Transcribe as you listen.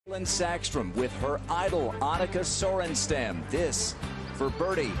Sackstrom with her idol Annika Sorenstam. This for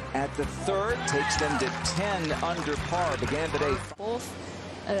birdie at the third, takes them to 10 under par. Began today. Both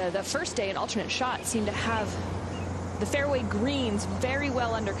the first day and alternate shot seemed to have the fairway greens very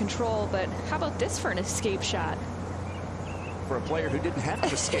well under control, but how about this for an escape shot? For a player who didn't have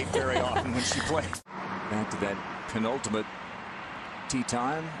to escape very often when she played. Back to that penultimate tee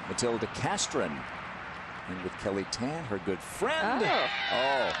time, Matilda Castren. And with Kelly Tan, her good friend.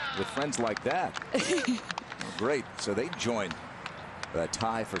 Oh, with friends like that. Oh, great. So they join the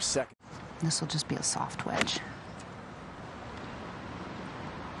tie for second. This will just be a soft wedge.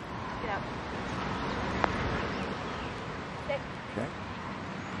 Yeah. Okay.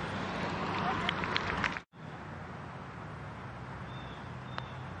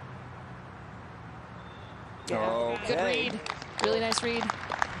 Okay. Good read. Really nice read.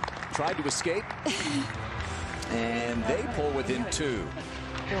 Tried to escape. And they pull within 2.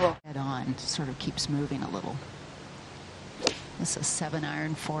 Head on, sort of keeps moving a little. This is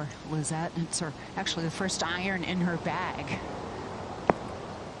 7-iron for Lizette. It's actually the first iron in her bag.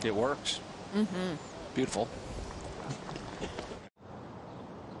 It works. Beautiful.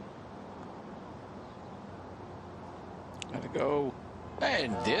 Had to go.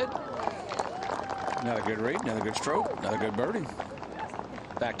 And did. Another good read, another good stroke, another good birdie.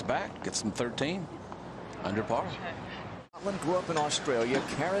 Back to back, gets them 13 under par. Scotland grew up in Australia.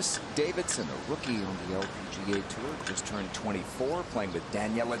 Karis Davidson, a rookie on the LPGA Tour, just turned 24, playing with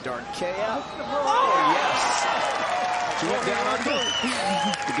Daniela Darkea. Oh, yes! She went down under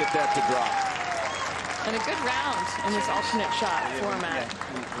to get that to drop. And a good round in this alternate shot format.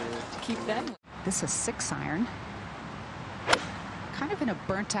 Keep them. This is 6-iron. Kind of in a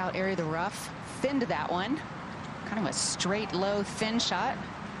burnt out area of the rough. Thinned that one. Kind of a straight, low, thin shot.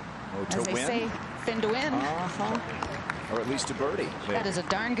 As they say, thin to win. Or at least a birdie. That is a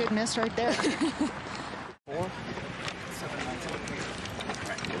darn good miss right there.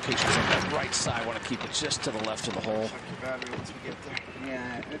 Locations on that right side. Want to keep it just to the left of the hole.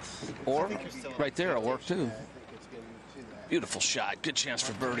 Or right there will work too. Beautiful shot. Good chance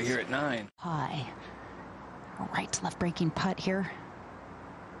for birdie here at 9. High. Right to left breaking putt here.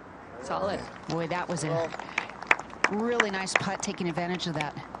 Solid. Boy, that was a really nice putt, taking advantage of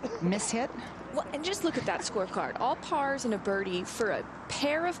that miss hit. Well, and just look at that scorecard. All pars and a birdie for a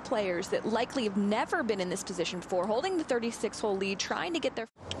pair of players that likely have never been in this position before, holding the 36-hole lead, trying to get their...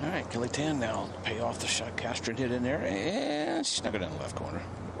 All right, Kelly Tan now pay off the shot Castren hit in there, and she snuck it down the left corner.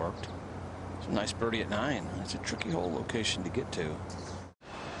 It worked. It's a nice birdie at 9. It's a tricky hole location to get to.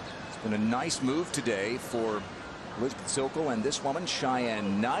 It's been a nice move today for Elizabeth Sokol and this woman,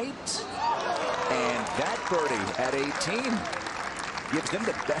 Cheyenne Knight. And that birdie at 18 gives them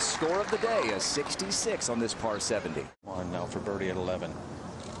the best score of the day, a 66 on this par 70. On now for birdie at 11.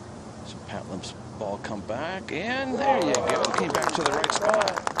 So Pat Lim's ball come back, and there you go. Came back to the right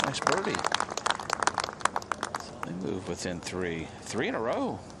spot. Nice birdie. So they move within 3. 3 in a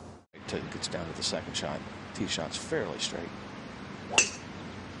row. Until it gets down to the second shot. Tee shot's fairly straight.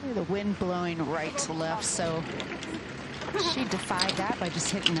 The wind blowing right to left, so she defied that by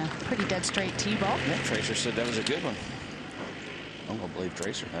just hitting a pretty dead straight tee ball. Yeah, Tracer said that was a good one. I'm going to believe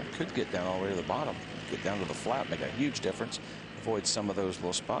Tracer. That could get down all the way to the bottom. Get down to the flat, make a huge difference. Avoid some of those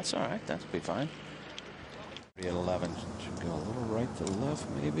little spots. All right, that'll be fine. At 11. Should go a little right to left,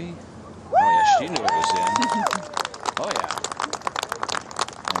 maybe. Oh, yeah, she knew it was in. Oh, yeah.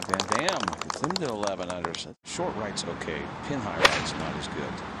 And Van Dam gets them to 11 under. Short right's okay. Pin high right's not as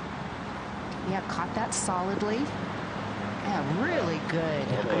good. Yeah, caught that solidly. Yeah, really good.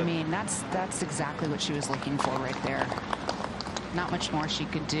 I mean, that's exactly what she was looking for right there. Not much more she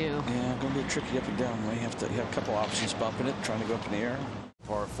could do. Yeah, going to be tricky up and down. You have a couple options bumping it, trying to go up in the air.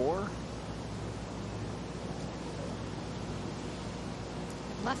 Par 4.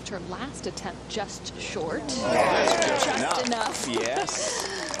 Left her last attempt just short. Just enough.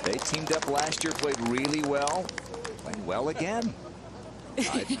 Yes. They teamed up last year, played really well. Playing well again.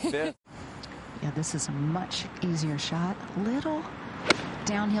 Tied for 5th. Yeah, this is a much easier shot. Little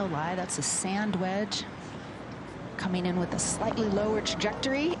downhill lie. That's a sand wedge. Coming in with a slightly lower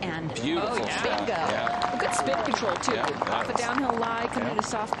trajectory, and beautiful bingo. Yeah. Good spin control too. Yeah, Off a downhill lie, coming into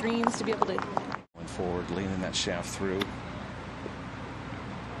soft greens to be able to... Going forward, leaning that shaft through.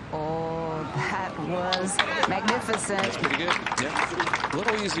 Oh, that was magnificent. That's pretty good. Yeah. A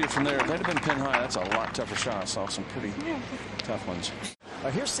little easier from there. If they'd have been pin high, that's a lot tougher shot. I saw some pretty tough ones.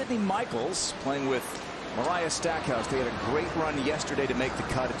 Here's Sydney Michaels playing with Mariah Stackhouse. They had a great run yesterday to make the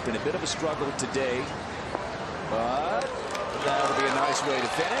cut. It's been a bit of a struggle today, but that'll be a nice way to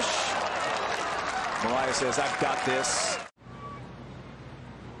finish. Mariah says, I've got this.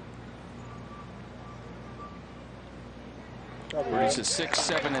 Birdies at 6,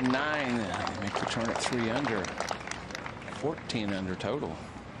 7, and 9. Make the turn at 3 under. 14 under total.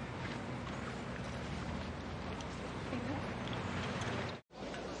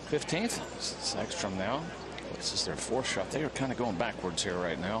 '15th. Ekstrom now. This is their 4th shot. They are kind of going backwards here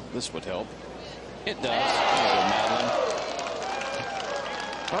right now. This would help. It does. Madeline.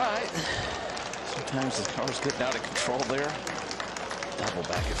 All right. Sometimes the car's getting out of control there. Double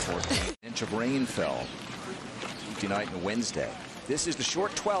back at 14. Inch of rain fell Tuesday night and Wednesday. This is the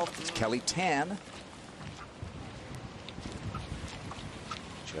short 12th. It's Kelly Tan.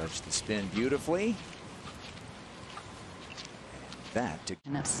 Judge the spin beautifully. That to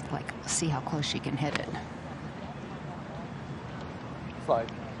And it's like, see how close she can hit it.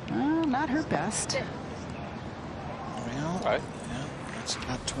 Slide. Not her best. Well, yeah, that's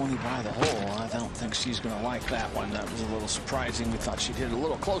about 20 by the hole. I don't think she's going to like that one. That was a little surprising. We thought she'd hit it a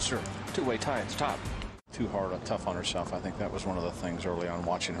little closer. Two-way tie at the top. Too hard, tough on herself. I think that was one of the things early on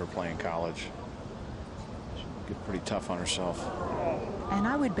watching her play in college. She would get pretty tough on herself. And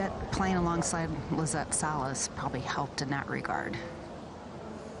I would bet playing alongside Lizette Salas probably helped in that regard.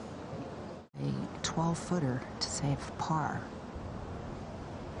 A 12-footer to save par.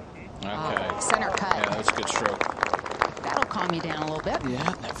 Okay. Center cut. Yeah, that's a good stroke. That'll calm you down a little bit. Yeah,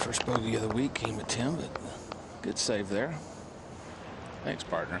 that first bogey of the week came at Tim, but good save there. Thanks,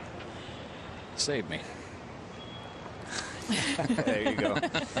 partner. Saved me. there you go.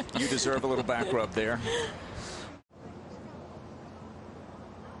 You deserve a little back rub there.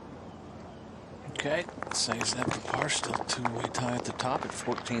 Okay, saves that for par. Still two-way tie at the top at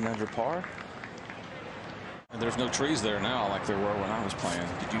 14 under par. And there's no trees there now like there were when I was playing.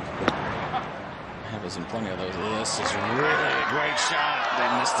 Did you? I was in plenty of those. This is really a great shot. They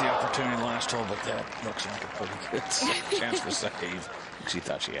missed the opportunity last hole, but that looks like a pretty good chance for save. She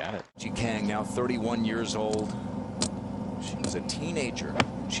thought she had it. Ji Kang, now 31 years old. She was a teenager.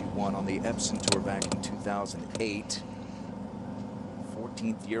 She won on the Epson Tour back in 2008.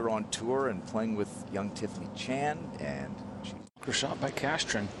 14th year on tour and playing with young Tiffany Chan, and she Her shot by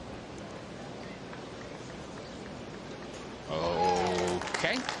Castron.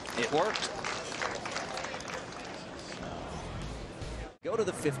 Okay, it worked. So, go to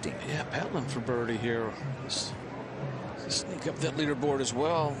the 15th. yeah, paddling for birdie here. Let's sneak up that leaderboard as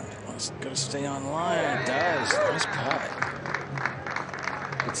well. It's going to stay on line. It does. Nice putt.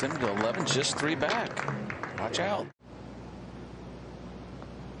 Gets him to 11, just 3 back. Watch out.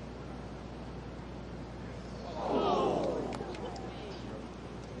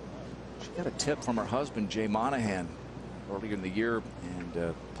 She got a tip from her husband, Jay Monahan, earlier in the year,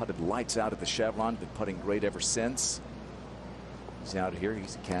 and putted lights out at the Chevron. Been putting great ever since. He's out here.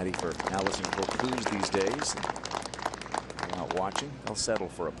 He's a caddy for Allison Corpuz these days. They're out watching. They'll settle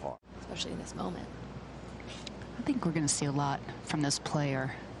for a par. Especially in this moment. I think we're going to see a lot from this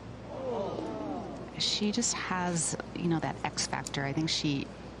player. She just has, you know, that X factor. I think she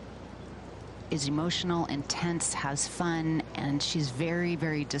is emotional, intense, has fun, and she's very,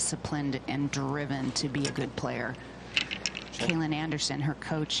 very disciplined and driven to be a good player. Kaylin Anderson, her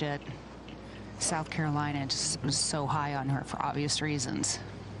coach at South Carolina, just was so high on her for obvious reasons.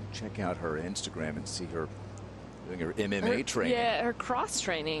 Check out her Instagram and see her doing her MMA training. Yeah, her cross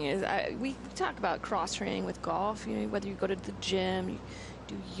training is. We talk about cross training with golf. You know, whether you go to the gym, you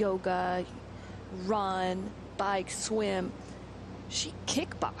do yoga, run, bike, swim. She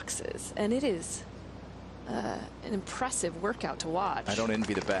kickboxes, and it is an impressive workout to watch. I don't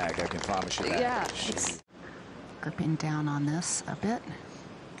envy the bag, I can promise you that. Yeah. Gripping down on this a bit.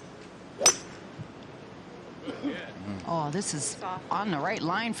 Oh, this is on the right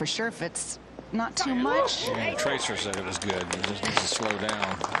line for sure if it's not too much. Yeah, Tracer said it was good. It just needs to slow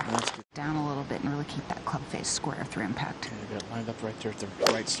down. Down a little bit and really keep that club face square through impact. You got lined up right there at the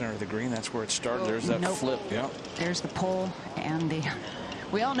right center of the green. That's where it started. There's that flip. Yep. There's the pole and the.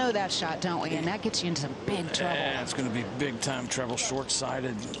 We all know that shot, don't we? And that gets you into some big trouble. Yeah, it's going to be big time trouble.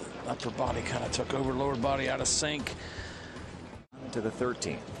 Short-sided. Upper body kind of took over. Lower body out of sync. To the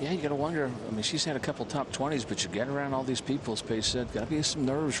 13th. Yeah, you got to wonder. I mean, she's had a couple top 20s, but you get around all these people, as Paige said, got to be some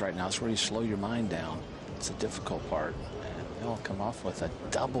nerves right now. That's where you slow your mind down. It's a difficult part. And they'll come off with a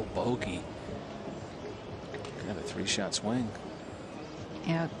double bogey. Could have a 3-shot swing.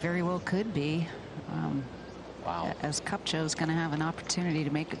 Yeah, it very well could be. Wow. As Kupcho's going to have an opportunity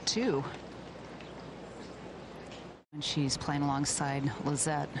to make it 2. And she's playing alongside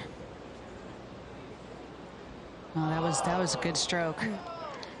Lizette. Oh, that was a good stroke.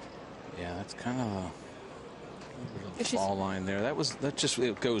 Yeah, that's kind of a fall line there. That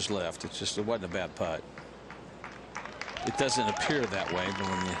it goes left. It wasn't a bad putt. It doesn't appear that way, but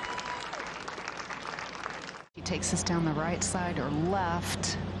when you He takes this down the right side or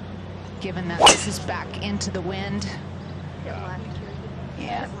left, given that this is back into the wind.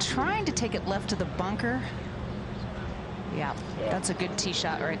 Yeah, trying to take it left to the bunker. Yeah, that's a good tee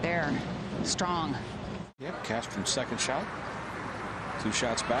shot right there. Strong. Yep, Castron's second shot. 2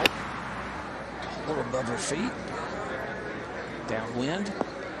 shots back. A little above her feet. Downwind.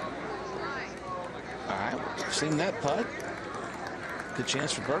 All right, seen that putt. Good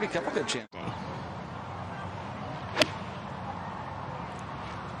chance for birdie. Couple good chances.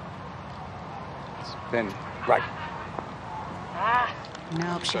 Then right.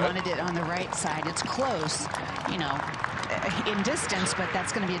 Nope, she wanted it on the right side. It's close, you know, in distance, but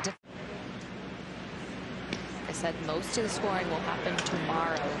that's going to be a different. I said most of the scoring will happen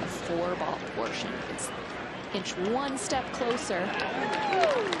tomorrow in the 4-ball portion. It's inch one step closer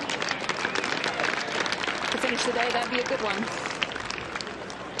to finish the day. That'd be a good one.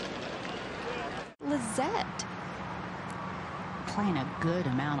 Lizette Playing a good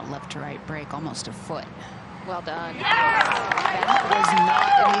amount of left to right break, almost a foot. well done. That was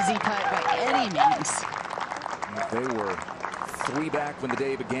not an easy putt by any means. They were 3 back when the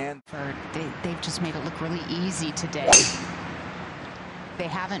day began. They've just made it look really easy today. They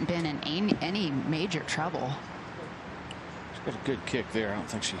haven't been in any major trouble. She's got a good kick there. I don't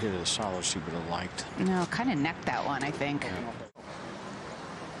think she hit it as solid as she would have liked. No, kind of necked that one, I think. Yeah.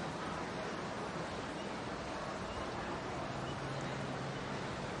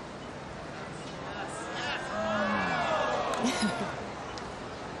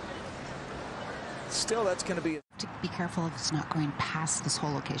 Still, that's going to be. To be careful if it's not going past this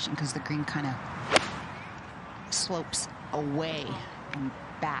whole location, because the green kind of slopes away and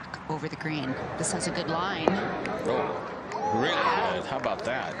back over the green. This has a good line. Oh, really good. How about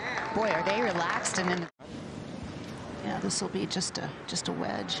that? Boy, are they relaxed, and then yeah, this will be just a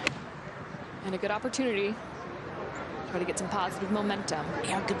wedge. And a good opportunity. Try to get some positive momentum.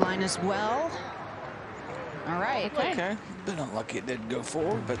 Yeah, good line as well. All right. Okay. Been unlucky it didn't go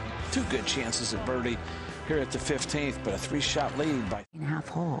forward, but 2 good chances at birdie here at the 15th, but a 3-shot lead by 3.5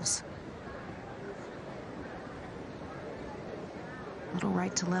 holes. Little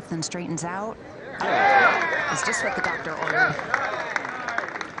right to left, then straightens out. It's just what the doctor ordered.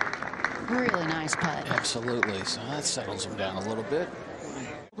 Really nice putt. Absolutely. So that settles him down a little bit.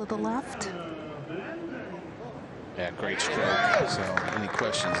 To the left. Yeah, great stroke. So any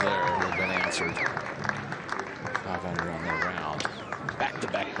questions there would have been answered. 5 under on their round.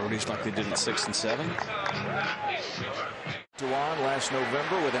 Back-to-back birdies like they did at 6 and 7. Duan last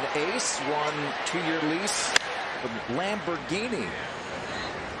November with an ace, won 2-year lease with Lamborghini.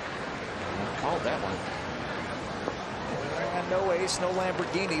 I called that one. And no ace, no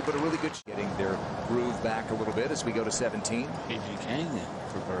Lamborghini, but a really good. Getting their groove back a little bit as we go to 17. A.J. King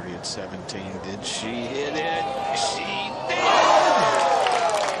for birdie at 17. Did she hit it? She did!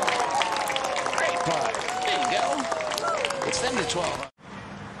 Great putt. There you go. It's them to 12.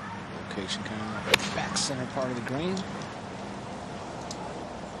 Location kind of back center part of the green.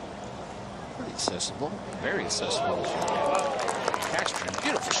 Pretty accessible. Very accessible. Castron,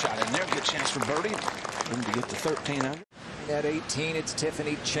 beautiful shot in there. Good chance for birdie. Looking to get to 13 under. At 18, it's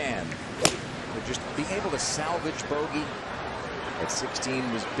Tiffany Chan. But just being able to salvage bogey at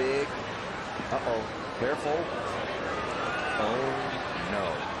 16 was big. Uh-oh. Careful. Oh,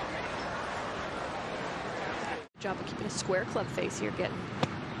 no. Good job of keeping a square club face here.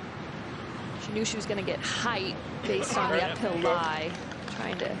 She knew she was going to get height based on the uphill lie.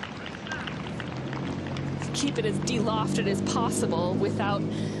 Trying to keep it as de-lofted as possible without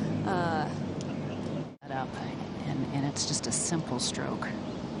That up, and it's just a simple stroke.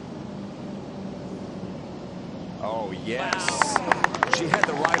 Oh, yes. Wow. She had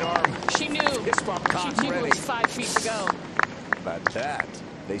the right arm. She knew. Fist bump She knew it ready. was 5 feet to go. About that.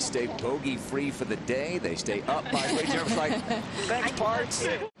 They stay bogey free for the day. They stay up by Jeremy's like, thanks, parts.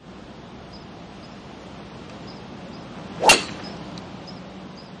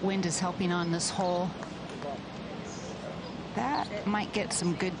 Wind is helping on this hole. That might get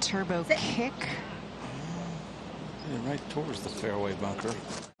some good turbo kick. Yeah, right towards the fairway bunker.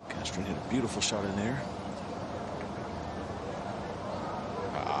 Castron hit a beautiful shot in there.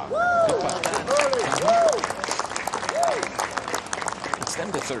 It's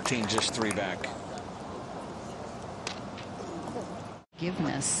them to 13, just 3 back.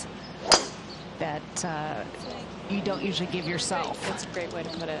 Forgiveness that you don't usually give yourself. That's a great way to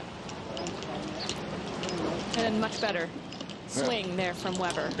put it. And much better swing there from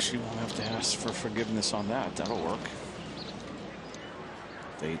Weber. She won't have to ask for forgiveness on that. That'll work.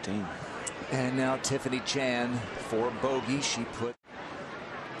 18. And now Tiffany Chan for bogey. She put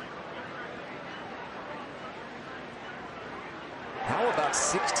How about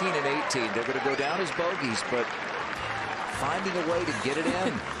 16 and 18? They're going to go down as bogeys, but finding a way to get it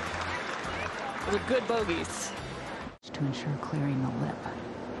in. With good bogeys. To ensure clearing the lip.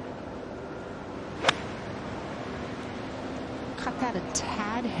 Caught that a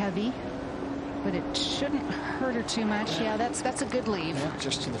tad heavy, but it shouldn't hurt her too much. Yeah, that's a good leave. Yeah,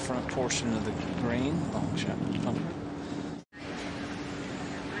 just to the front portion of the green. Long shot. Bumper.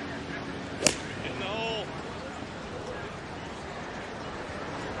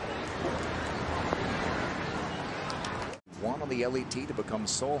 One on the LET to become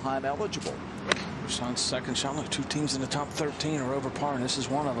Solheim eligible. Rasan's second shot. Look, 2 teams in the top 13 are over par, and this is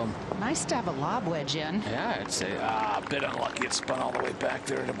one of them. Nice to have a lob wedge in. Yeah, I'd say a bit unlucky. It spun all the way back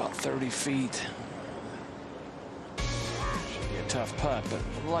there at about 30 feet. Should be a tough putt, but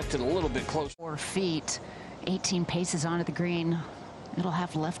liked it a little bit close. 4 feet, 18 paces onto the green. It'll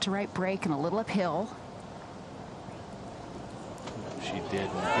have left to right break and a little uphill. She did.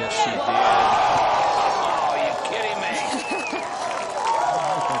 Yes, she did. Oh, are you kidding me?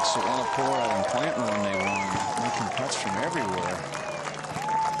 That's Annapurna and Clanton when they won, making putts from everywhere.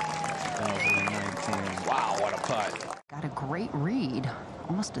 2019. Wow, what a putt. Got a great read.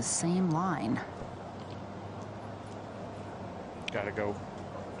 Almost the same line. Gotta go.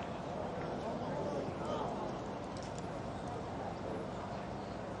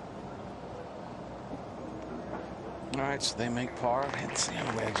 All right, so they make par. It's the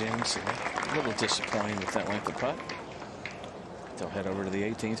wedge in, so a little disappointing with that length of putt. They'll head over to the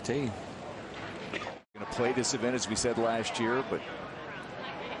 18th tee. Going to play this event, as we said last year, but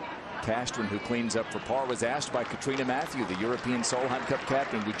Castren, who cleans up for par, was asked by Katrina Matthew, the European Solheim Cup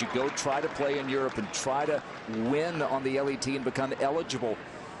captain, would you go try to play in Europe and try to win on the LET and become eligible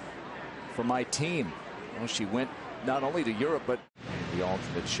for my team? Well, she went not only to Europe, but the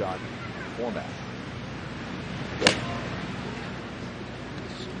alternate shot format.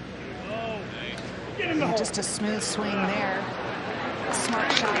 Just a smooth swing there.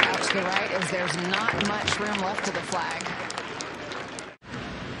 Smart shot out to the right as there's not much room left to the flag.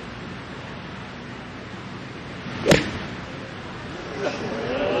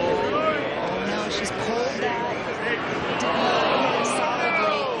 Oh no, she's pulled that down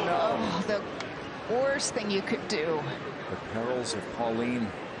solidly. Oh, the worst thing you could do. The perils of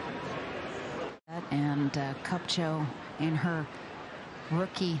Pauline. And Kupcho in her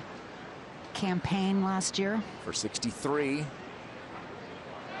rookie campaign last year for 63.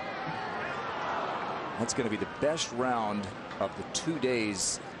 That's going to be the best round of the 2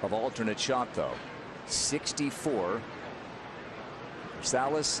 days of alternate shot, though. 64.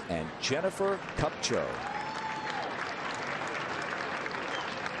 Salas and Jennifer Kupcho.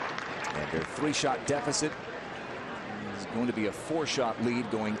 And their 3-shot deficit is going to be a 4-shot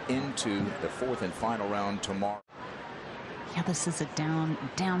lead going into the 4th and final round tomorrow. Yeah, this is a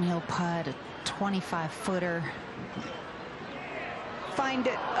downhill putt, a 25-footer. Find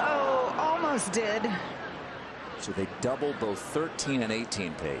it. Oh, almost did. So they double both 13 and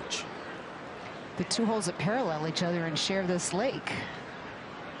 18, Paige. The 2 holes that parallel each other and share this lake.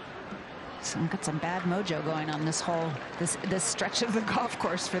 So we've got some bad mojo going on this hole, this stretch of the golf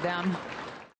course for them.